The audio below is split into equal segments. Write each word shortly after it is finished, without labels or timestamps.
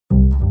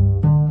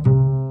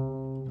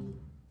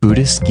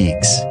Buddhist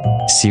Geeks.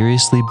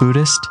 Seriously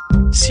Buddhist,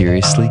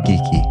 seriously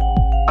geeky.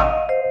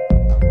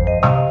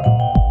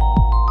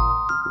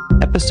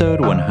 Episode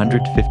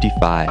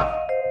 155,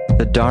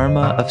 The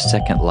Dharma of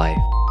Second Life.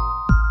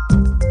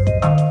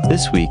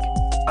 This week,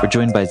 we're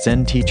joined by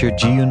Zen teacher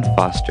Ji-Yoon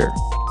Foster,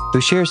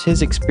 who shares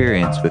his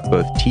experience with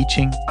both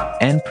teaching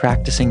and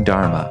practicing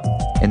Dharma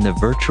in the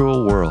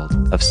virtual world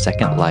of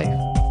Second Life.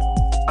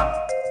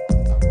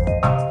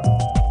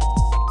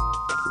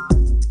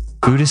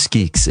 Buddhist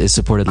Geeks is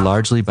supported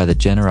largely by the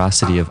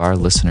generosity of our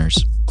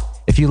listeners.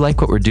 If you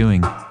like what we're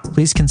doing,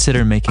 please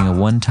consider making a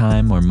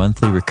one-time or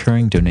monthly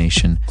recurring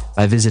donation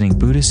by visiting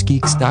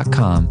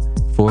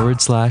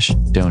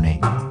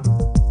buddhistgeeks.com/donate.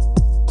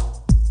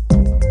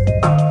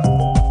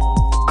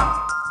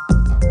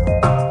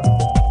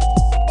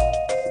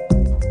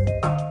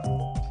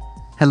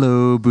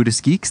 Hello,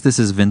 Buddhist Geeks. This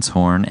is Vince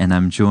Horn, and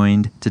I'm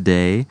joined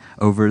today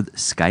over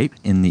Skype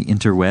in the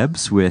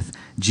interwebs with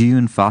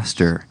Ji-Yoon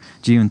Foster.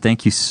 Ji-Yoon,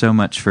 thank you so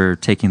much for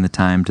taking the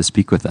time to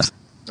speak with us.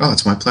 Oh,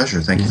 it's my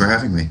pleasure. Thank you for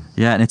having me.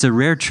 Yeah, and it's a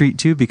rare treat,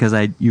 too, because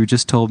you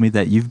just told me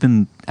that you've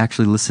been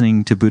actually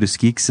listening to Buddhist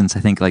Geeks since, I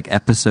think, like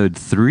episode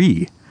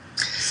 3.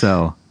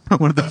 So,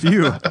 one of the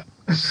few.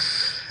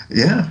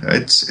 Yeah,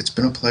 it's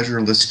been a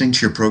pleasure listening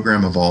to your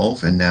program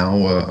evolve, and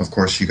now, of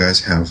course, you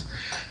guys have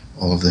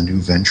all of the new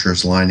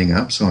ventures lining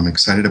up, so I'm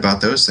excited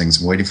about those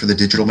things. I'm waiting for the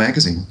digital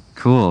magazine.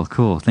 Cool.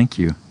 Thank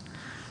you.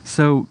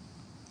 So,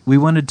 we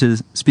wanted to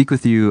speak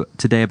with you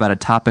today about a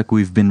topic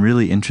we've been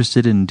really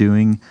interested in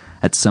doing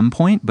at some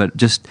point, but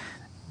just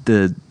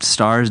the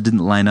stars didn't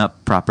line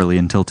up properly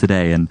until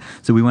today. And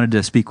so we wanted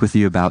to speak with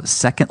you about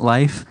Second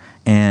Life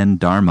and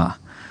Dharma.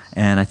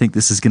 And I think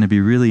this is going to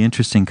be really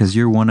interesting because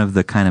you're one of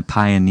the kind of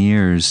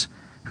pioneers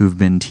who've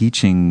been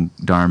teaching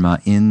Dharma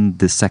in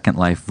the Second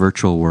Life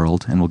virtual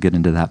world, and we'll get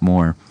into that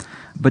more.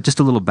 But just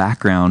a little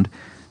background.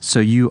 So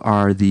you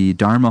are the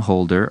Dharma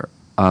holder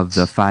of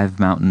the Five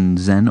Mountain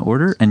Zen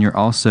Order, and you're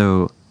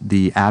also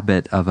the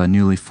abbot of a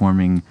newly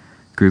forming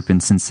group in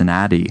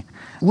Cincinnati.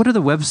 What are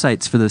the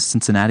websites for the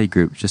Cincinnati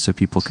group, just so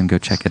people can go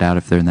check it out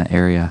if they're in that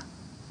area?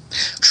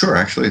 Sure,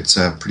 actually, it's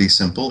pretty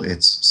simple.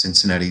 It's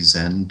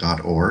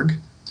cincinnatizen.org.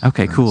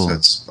 Okay, cool. So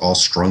it's all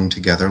strung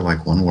together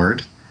like one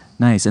word.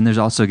 Nice, and there's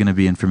also going to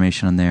be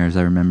information on there, as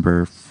I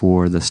remember,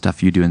 for the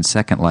stuff you do in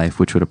Second Life,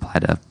 which would apply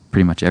to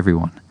pretty much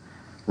everyone.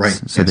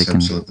 Right, so yes, they can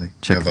absolutely.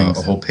 Check you have things.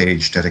 a whole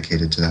page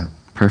dedicated to that.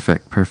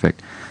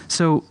 Perfect.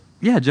 So,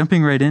 yeah,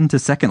 jumping right into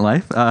Second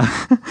Life.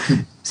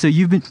 So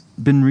you've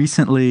been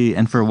recently,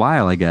 and for a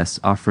while, I guess,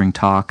 offering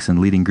talks and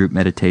leading group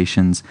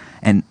meditations,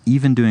 and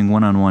even doing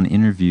one-on-one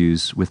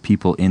interviews with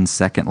people in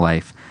Second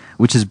Life,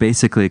 which is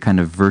basically a kind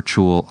of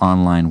virtual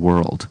online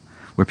world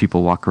where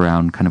people walk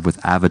around kind of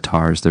with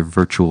avatars, their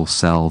virtual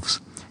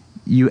selves.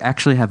 You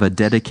actually have a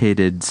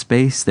dedicated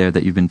space there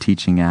that you've been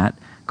teaching at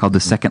called the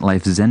Second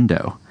Life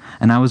Zendo.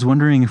 And I was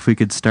wondering if we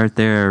could start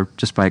there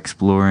just by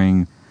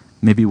exploring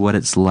maybe what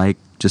it's like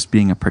just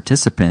being a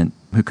participant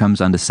who comes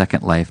onto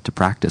Second Life to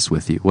practice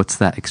with you. What's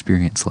that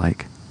experience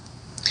like?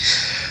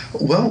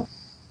 Well,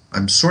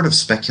 I'm sort of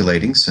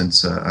speculating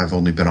since I've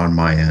only been on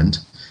my end.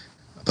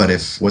 But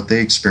if what they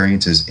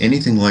experience is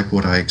anything like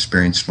what I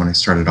experienced when I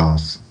started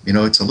off,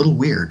 it's a little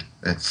weird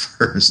at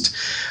first.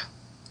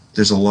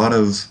 There's a lot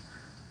of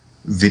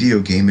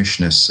video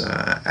gamishness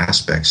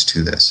aspects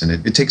to this, and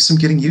it takes some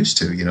getting used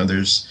to.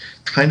 There's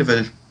kind of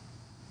a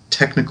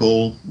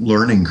technical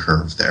learning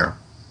curve there.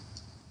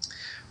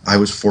 I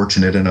was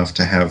fortunate enough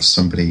to have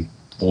somebody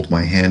hold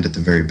my hand at the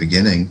very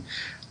beginning,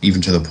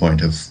 even to the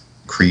point of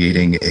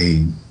creating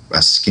a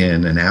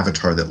skin, an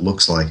avatar that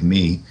looks like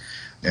me,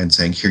 and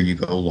saying, here you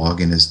go,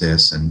 log in as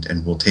this,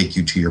 and we'll take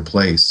you to your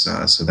place.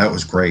 So that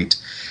was great.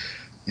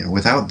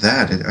 Without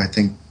that, I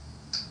think,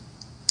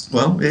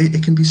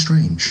 it can be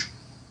strange.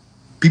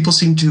 People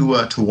seem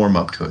to warm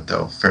up to it,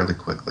 though, fairly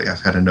quickly.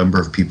 I've had a number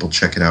of people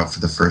check it out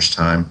for the first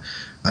time.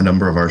 A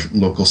number of our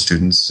local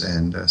students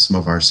and some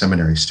of our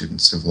seminary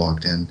students have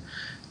logged in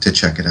to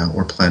check it out.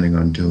 We're planning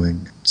on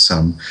doing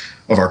some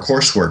of our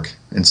coursework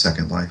in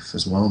Second Life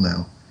as well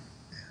now.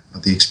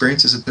 The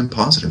experiences have been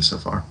positive so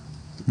far.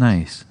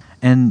 Nice.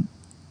 And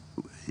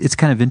it's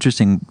kind of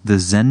interesting, the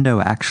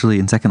Zendo actually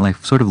in Second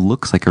Life sort of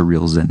looks like a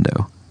real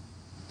Zendo.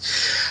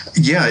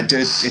 Yeah, it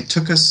did. It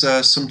took us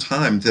some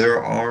time.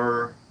 There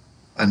are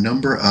a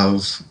number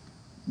of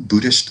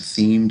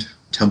Buddhist-themed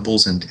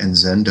temples and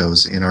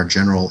Zendos in our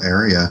general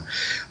area.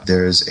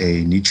 There's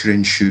a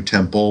Nichiren Shu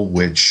temple,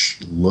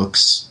 which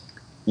looks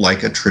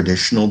like a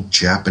traditional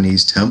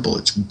Japanese temple.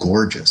 It's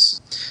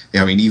gorgeous.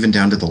 Even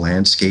down to the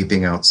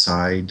landscaping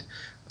outside.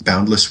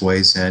 Boundless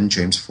Way Zen,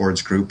 James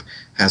Ford's group,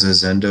 has a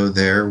Zendo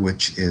there,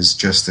 which is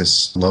just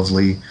this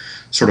lovely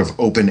sort of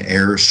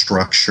open-air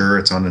structure.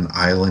 It's on an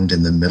island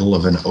in the middle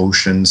of an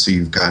ocean, so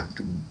you've got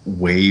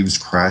waves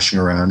crashing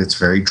around. It's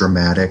very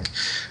dramatic.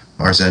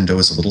 Our Zendo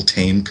is a little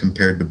tame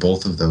compared to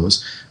both of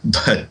those,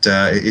 but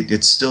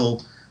it's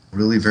still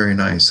really very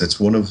nice. That's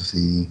one of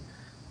the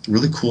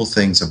really cool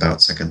things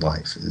about Second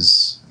Life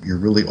is you're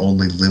really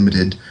only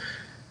limited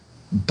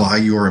by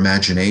your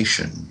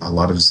imagination. A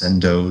lot of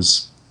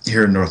Zendos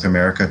here in North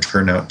America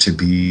turn out to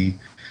be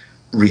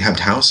rehabbed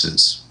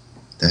houses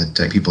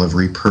that people have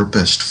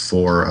repurposed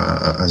for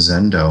a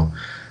Zendo,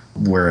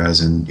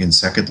 whereas in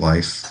Second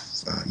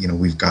Life,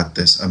 we've got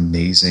this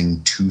amazing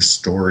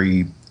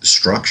 2-story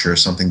structure,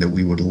 something that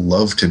we would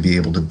love to be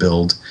able to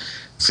build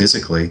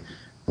physically,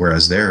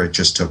 whereas there it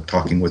just took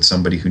talking with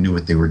somebody who knew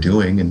what they were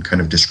doing and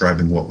kind of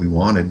describing what we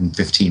wanted, and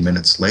 15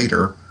 minutes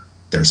later,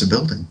 there's a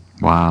building.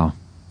 Wow.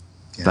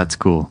 Yeah. That's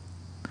cool.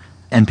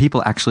 And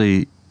people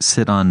actually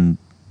sit on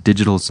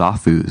digital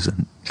zafus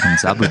and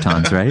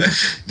zabutons, right?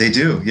 They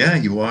do, yeah.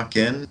 You walk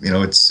in,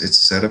 it's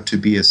set up to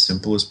be as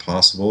simple as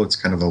possible. It's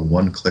kind of a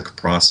one-click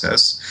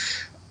process.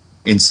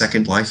 In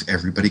Second Life,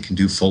 everybody can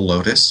do full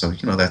Lotus, so,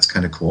 that's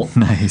kind of cool.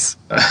 Nice.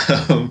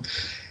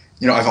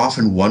 I've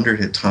often wondered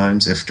at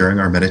times if during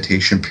our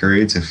meditation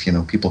periods, if,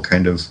 people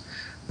kind of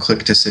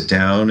click to sit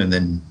down and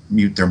then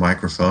mute their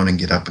microphone and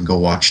get up and go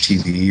watch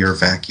TV or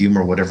vacuum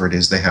or whatever it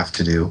is they have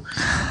to do.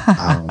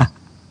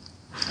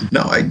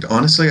 No,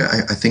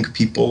 I think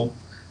people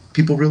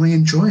really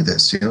enjoy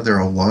this. There are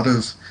a lot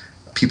of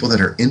people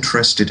that are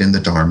interested in the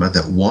Dharma,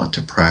 that want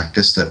to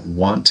practice, that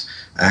want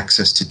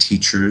access to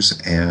teachers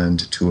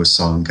and to a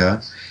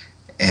Sangha,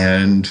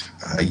 and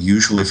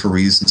usually for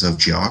reasons of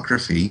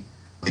geography,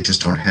 they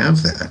just don't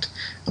have that.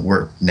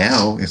 Where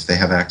now, if they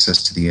have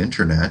access to the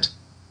internet,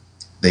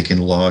 they can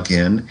log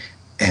in,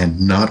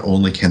 and not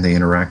only can they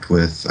interact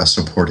with a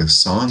supportive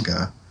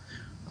Sangha,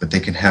 but they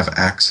can have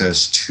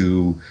access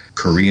to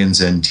Korean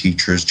Zen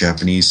teachers,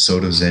 Japanese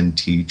Soto Zen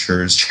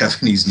teachers,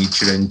 Japanese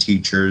Nichiren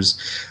teachers,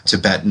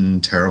 Tibetan,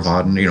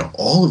 Theravadan,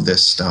 all of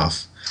this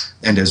stuff.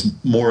 And as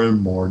more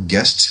and more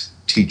guest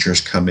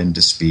teachers come in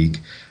to speak,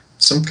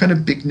 some kind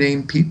of big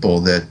name people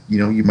that,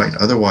 you might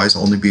otherwise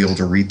only be able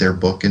to read their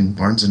book in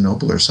Barnes &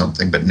 Noble or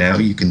something, but now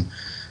you can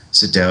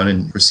sit down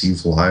and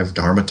receive live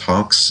Dharma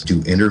talks,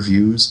 do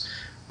interviews.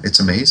 It's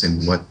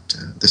amazing what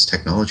this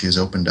technology has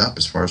opened up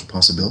as far as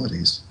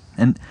possibilities.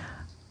 And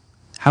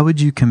how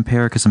would you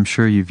compare, because I'm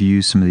sure you've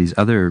used some of these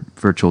other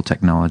virtual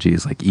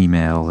technologies like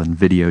email and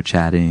video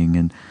chatting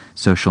and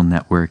social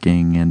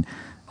networking and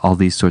all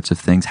these sorts of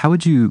things. How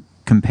would you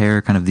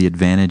compare kind of the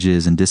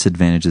advantages and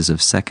disadvantages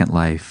of Second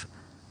Life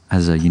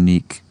as a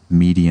unique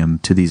medium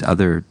to these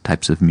other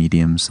types of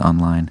mediums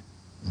online?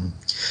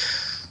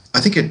 I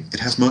think it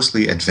has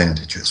mostly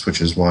advantages, which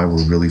is why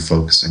we're really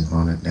focusing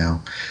on it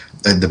now.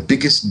 And the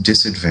biggest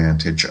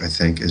disadvantage, I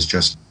think, is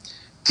just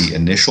the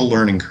initial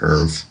learning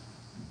curve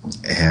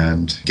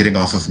and getting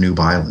off of Noob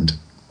Island.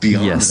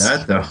 Beyond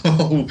that,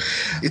 though,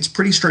 it's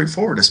pretty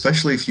straightforward,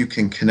 especially if you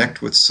can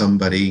connect with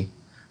somebody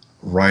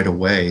right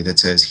away that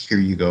says, here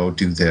you go,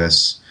 do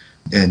this,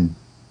 and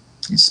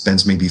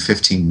spends maybe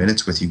 15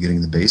 minutes with you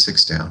getting the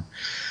basics down.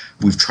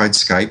 We've tried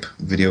Skype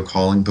video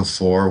calling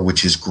before,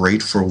 which is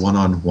great for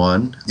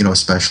one-on-one,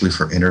 especially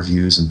for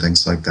interviews and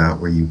things like that,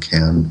 where you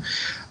can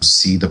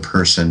see the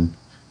person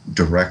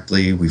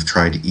directly. We've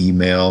tried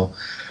email.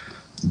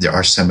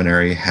 Our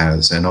seminary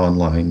has an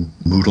online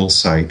Moodle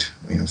site,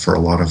 for a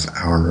lot of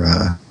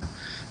our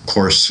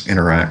course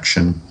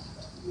interaction.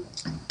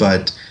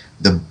 But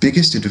the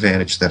biggest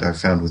advantage that I've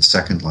found with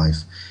Second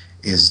Life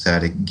is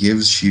that it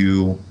gives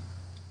you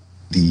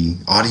the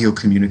audio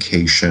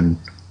communication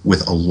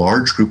with a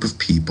large group of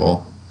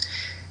people,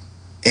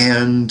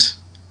 and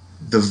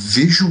the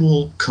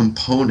visual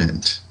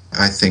component,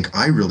 I think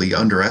I really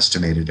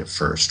underestimated at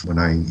first when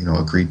I,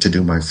 agreed to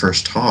do my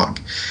first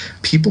talk.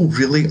 People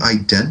really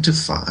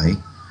identify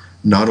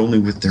not only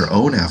with their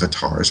own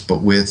avatars,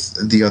 but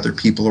with the other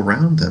people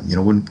around them.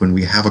 When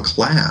we have a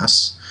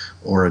class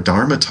or a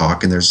Dharma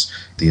talk and there's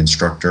the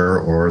instructor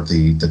or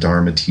the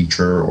Dharma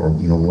teacher or,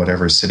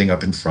 whatever sitting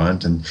up in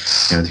front, and,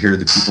 here are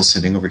the people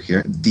sitting over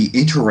here, the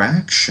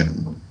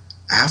interaction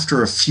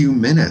after a few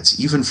minutes,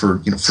 even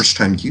for,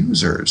 first-time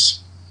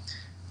users,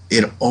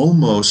 it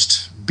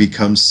almost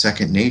becomes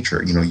second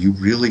nature. You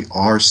really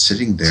are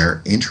sitting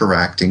there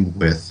interacting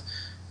with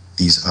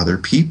these other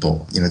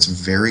people. It's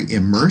very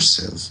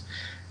immersive.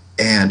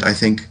 And I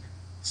think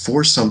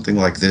for something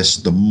like this,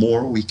 the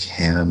more we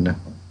can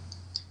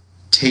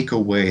take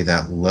away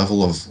that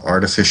level of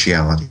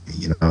artificiality,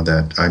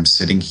 that I'm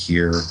sitting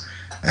here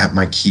at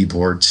my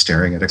keyboard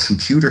staring at a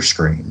computer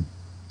screen,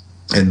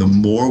 and the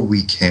more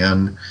we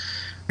can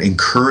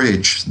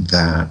encourage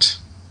that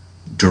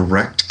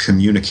direct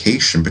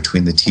communication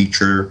between the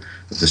teacher,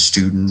 the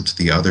student,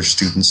 the other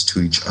students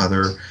to each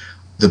other,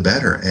 the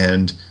better.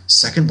 And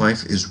Second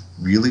Life is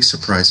really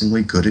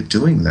surprisingly good at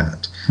doing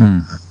that.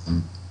 I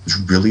was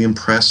really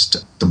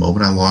impressed the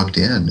moment I logged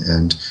in,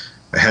 and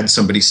I had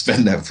somebody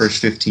spend that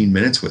first 15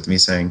 minutes with me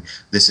saying,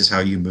 this is how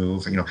you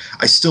move.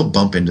 I still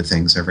bump into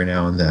things every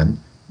now and then,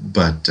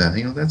 but,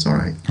 that's all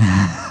right.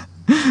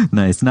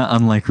 Nice. Not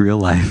unlike real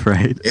life,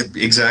 right?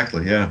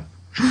 Exactly, yeah.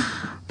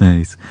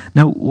 Nice.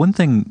 Now, one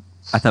thing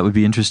I thought would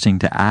be interesting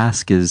to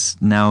ask is,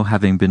 now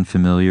having been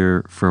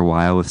familiar for a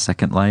while with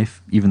Second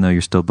Life, even though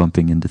you're still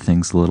bumping into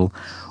things a little,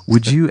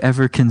 would you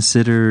ever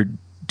consider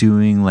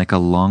doing like a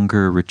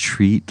longer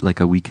retreat, like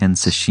a weekend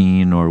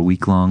sesshin or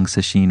week-long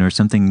sesshin or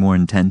something more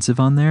intensive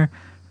on there?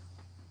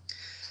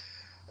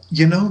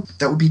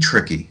 That would be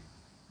tricky.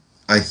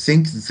 I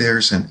think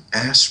there's an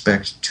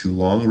aspect to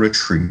long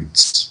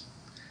retreats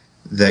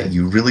that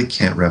you really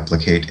can't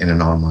replicate in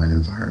an online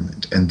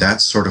environment. And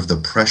that's sort of the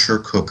pressure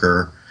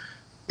cooker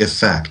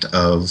effect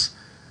of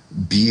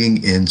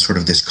being in sort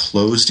of this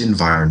closed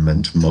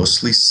environment,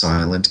 mostly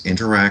silent,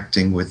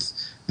 interacting with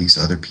these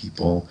other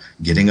people,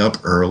 getting up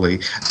early.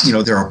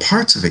 There are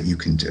parts of it you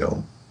can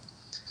do.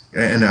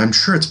 And I'm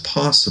sure it's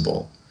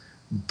possible,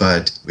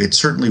 but it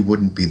certainly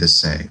wouldn't be the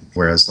same.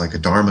 Whereas like a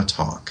Dharma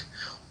talk,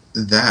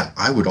 that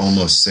I would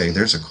almost say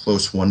there's a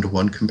close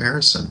one-to-one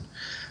comparison.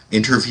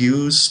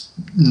 Interviews,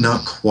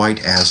 not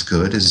quite as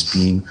good as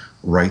being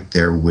right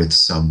there with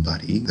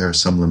somebody. There are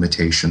some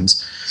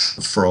limitations.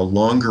 For a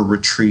longer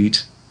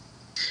retreat,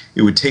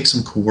 it would take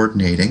some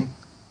coordinating.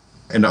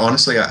 And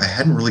honestly, I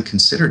hadn't really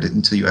considered it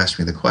until you asked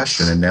me the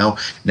question. And now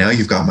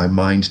you've got my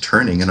mind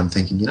turning, and I'm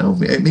thinking,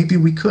 maybe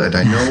we could.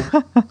 I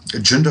know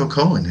Jundo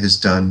Cohen has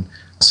done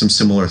some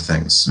similar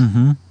things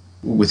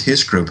with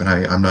his group, and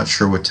I'm not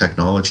sure what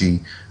technology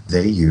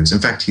they use. In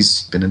fact,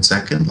 he's been in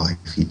Second Life.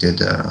 He did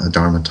a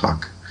Dharma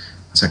talk,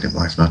 Second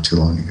Life, not too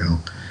long ago.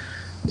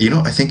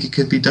 I think it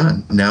could be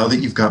done. Now that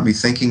you've got me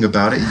thinking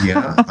about it,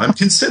 yeah, I'm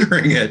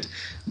considering it.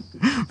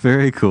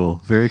 Very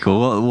cool. Very cool.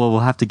 Well, we'll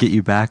have to get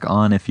you back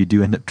on if you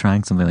do end up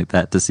trying something like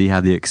that to see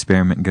how the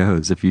experiment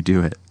goes if you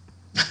do it.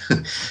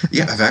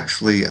 Yeah,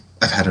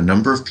 I've had a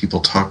number of people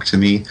talk to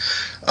me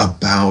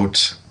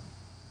about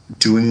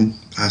doing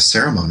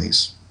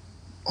ceremonies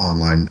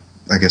online.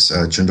 I guess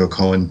Jundo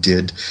Cohen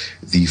did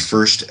the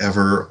first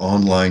ever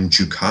online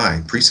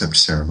Jukai precept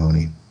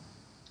ceremony.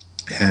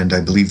 And I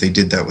believe they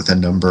did that with a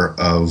number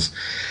of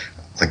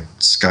like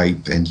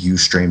Skype and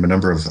Ustream, a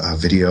number of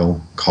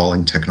video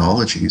calling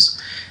technologies.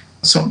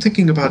 So I'm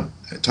thinking about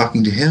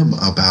talking to him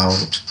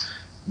about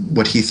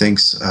what he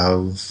thinks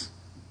of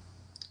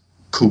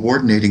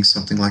coordinating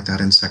something like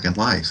that in Second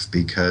Life,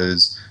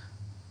 because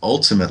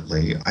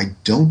ultimately I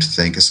don't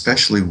think,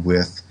 especially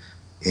with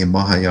a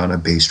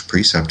Mahayana-based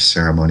precept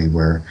ceremony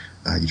where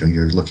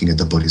you're looking at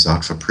the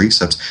Bodhisattva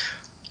precepts,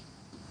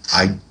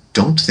 I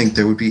don't think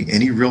there would be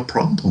any real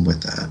problem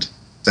with that.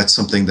 That's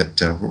something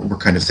that we're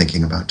kind of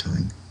thinking about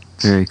doing.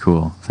 Very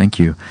cool. Thank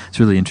you.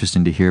 It's really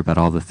interesting to hear about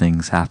all the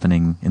things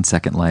happening in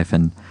Second Life,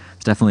 and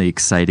it's definitely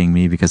exciting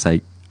me because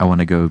I want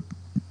to go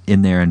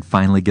in there and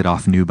finally get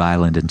off Noob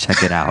Island and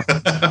check it out.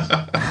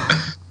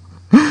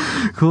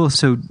 Cool.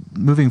 So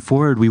moving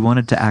forward, we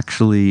wanted to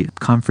actually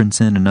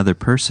conference in another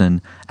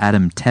person,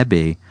 Adam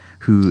Tebe,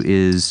 who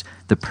is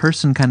the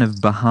person kind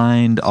of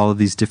behind all of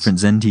these different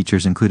Zen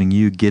teachers, including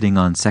you, getting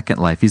on Second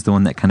Life. He's the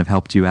one that kind of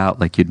helped you out,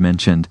 like you'd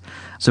mentioned.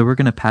 So we're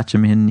going to patch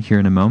him in here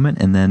in a moment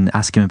and then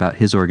ask him about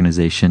his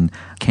organization,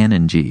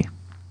 Kannon-ji.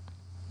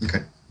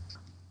 Okay.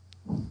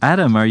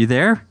 Adam, are you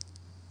there?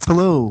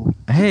 Hello.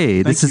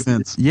 Hey, Thank you,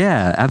 Vince.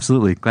 Yeah,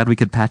 absolutely. Glad we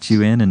could patch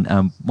you in,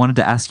 and wanted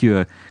to ask you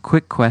a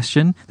quick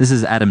question. This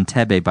is Adam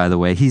Tebe, by the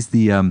way. He's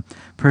the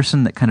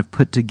person that kind of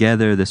put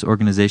together this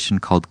organization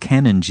called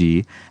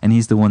Kannon-ji, and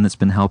he's the one that's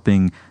been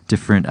helping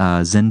different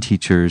Zen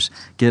teachers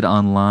get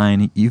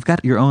online. You've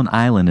got your own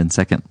island in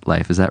Second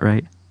Life, is that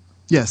right?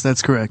 Yes,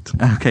 that's correct.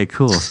 Okay,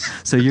 cool.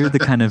 So you're the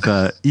kind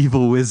of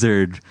evil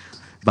wizard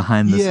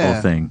behind this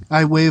whole thing.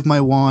 I wave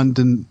my wand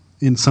and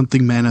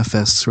something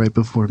manifests right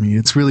before me.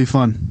 It's really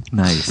fun.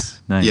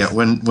 Nice. Yeah,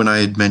 when I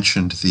had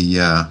mentioned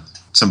the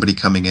somebody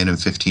coming in and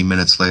 15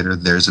 minutes later,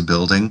 there's a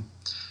building.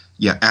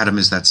 Yeah, Adam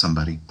is that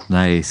somebody.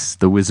 Nice.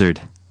 The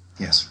wizard.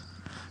 Yes.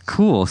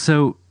 Cool.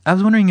 So I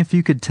was wondering if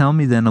you could tell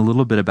me then a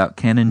little bit about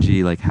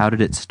Kannon-ji, like how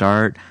did it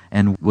start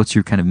and what's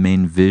your kind of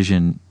main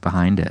vision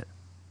behind it?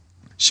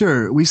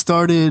 Sure. We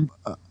started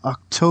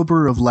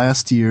October of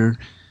last year,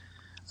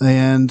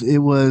 and it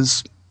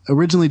was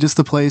originally just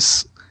a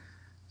place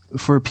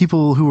for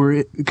people who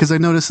were, because I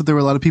noticed that there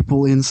were a lot of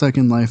people in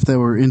Second Life that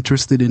were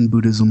interested in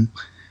Buddhism.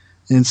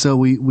 And so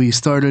we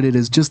started it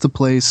as just a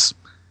place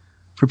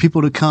for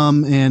people to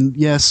come and,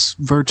 yes,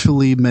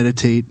 virtually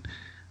meditate,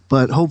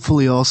 but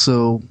hopefully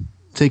also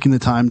taking the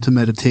time to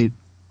meditate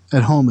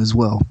at home as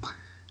well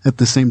at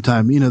the same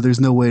time. There's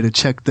no way to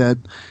check that.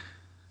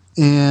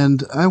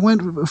 And I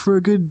went for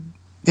a good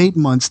 8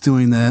 months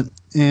doing that,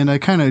 and I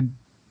kind of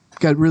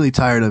got really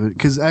tired of it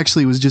because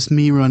actually it was just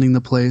me running the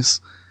place.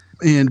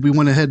 And we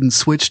went ahead and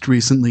switched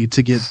recently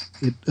to get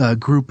it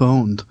group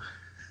owned.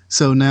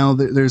 So now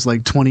there's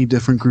like 20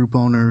 different group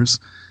owners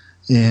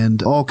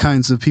and all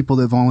kinds of people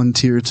that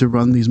volunteer to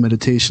run these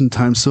meditation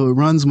times. So it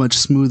runs much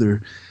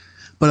smoother.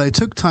 But I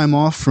took time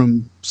off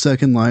from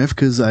Second Life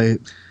because I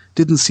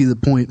didn't see the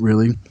point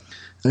really.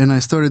 And I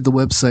started the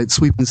website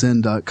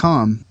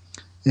sweepingzen.com.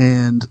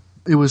 And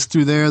it was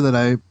through there that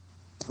I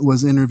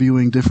was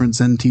interviewing different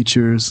Zen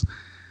teachers.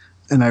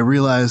 And I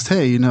realized,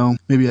 hey,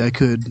 maybe I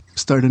could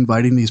start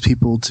inviting these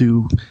people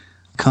to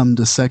come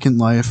to Second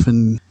Life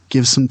and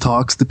give some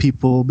talks to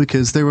people,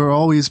 because there were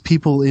always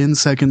people in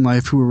Second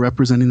Life who were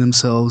representing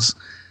themselves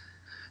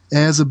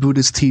as a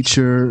Buddhist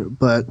teacher,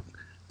 but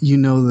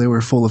they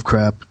were full of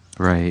crap.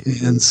 Right.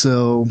 And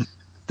so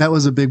that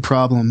was a big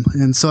problem.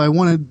 And so I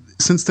wanted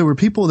Since there were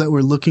people that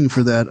were looking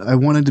for that, I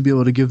wanted to be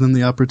able to give them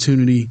the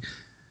opportunity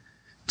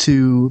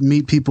to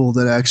meet people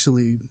that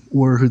actually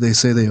were who they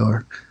say they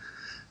are.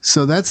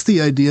 So that's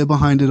the idea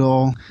behind it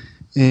all.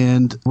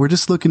 And we're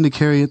just looking to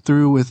carry it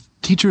through with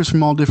teachers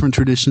from all different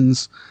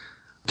traditions,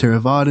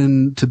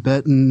 Theravadan,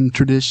 Tibetan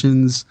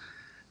traditions,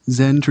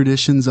 Zen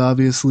traditions,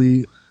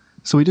 obviously.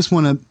 So we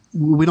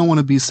don't want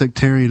to be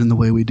sectarian in the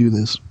way we do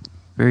this.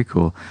 Very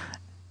cool.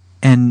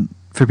 And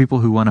for people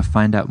who want to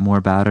find out more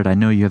about it, I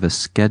know you have a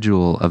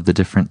schedule of the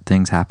different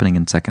things happening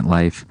in Second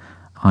Life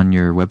on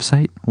your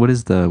website. What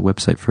is the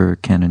website for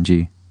Canon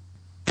G?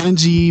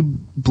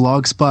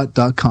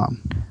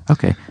 canonblogspot.com.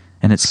 Okay.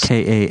 And it's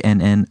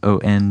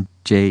KANNONJI?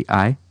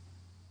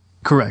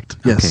 Correct.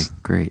 Yes. Okay,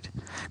 great.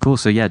 Cool.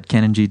 So yeah,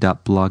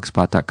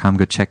 canong.blogspot.com.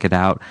 Go check it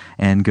out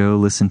and go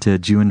listen to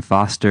Juan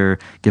Foster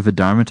give a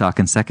Dharma talk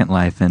in Second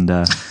Life and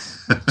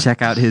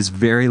check out his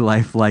very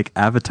lifelike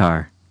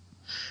avatar.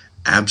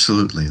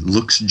 Absolutely.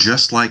 Looks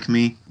just like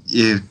me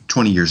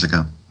 20 years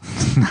ago.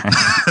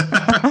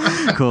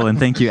 Cool. And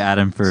thank you,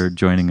 Adam, for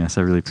joining us.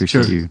 I really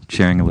appreciate you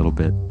sharing a little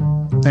bit.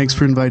 Thanks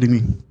for inviting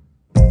me.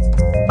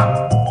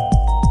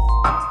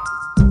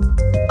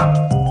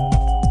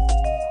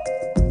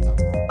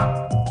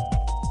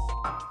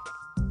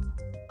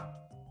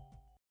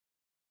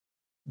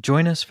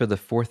 Join us for the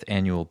 4th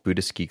Annual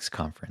Buddhist Geeks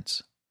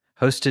Conference,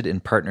 hosted in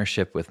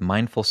partnership with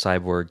Mindful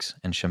Cyborgs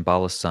and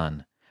Shambhala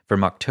Sun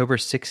from October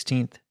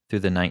 16th through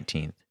the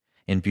 19th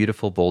in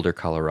beautiful Boulder,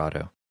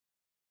 Colorado.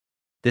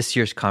 This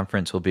year's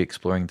conference will be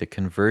exploring the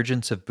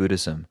convergence of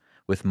Buddhism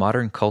with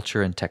modern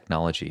culture and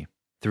technology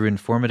through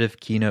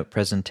informative keynote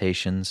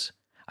presentations,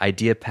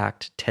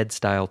 idea-packed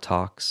TED-style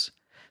talks,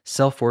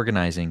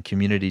 self-organizing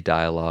community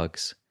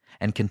dialogues,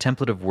 and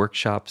contemplative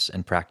workshops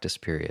and practice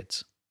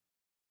periods.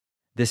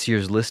 This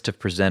year's list of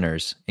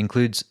presenters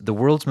includes the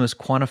world's most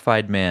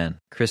quantified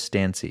man, Chris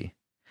Dancy,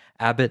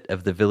 abbot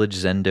of the Village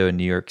Zendo in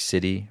New York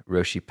City,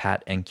 Roshi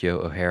Pat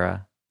Enkyo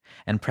O'Hara,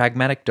 and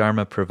pragmatic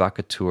Dharma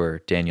provocateur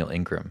Daniel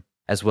Ingram,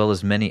 as well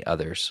as many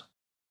others.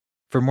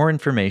 For more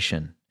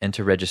information and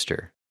to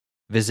register,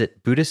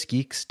 visit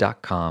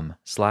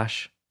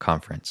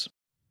buddhistgeeks.com/conference.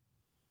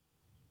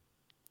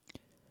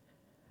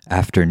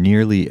 After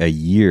nearly a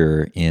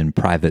year in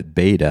private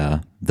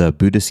beta, the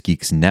Buddhist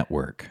Geeks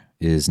Network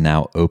is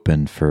now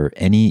open for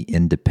any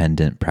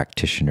independent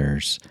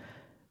practitioners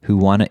who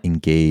want to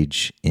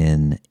engage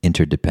in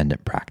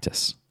interdependent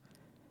practice.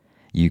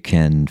 You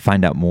can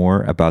find out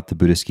more about the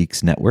Buddhist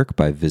Geeks Network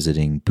by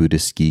visiting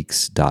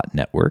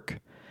buddhistgeeks.network.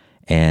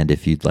 And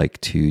if you'd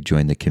like to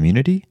join the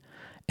community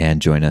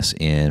and join us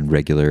in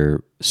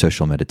regular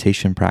social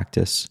meditation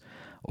practice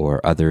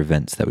or other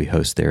events that we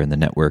host there in the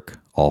network,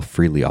 all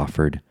freely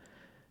offered,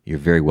 you're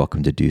very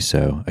welcome to do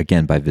so,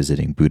 again, by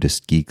visiting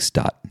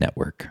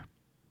buddhistgeeks.network.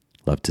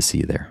 Love to see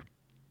you there.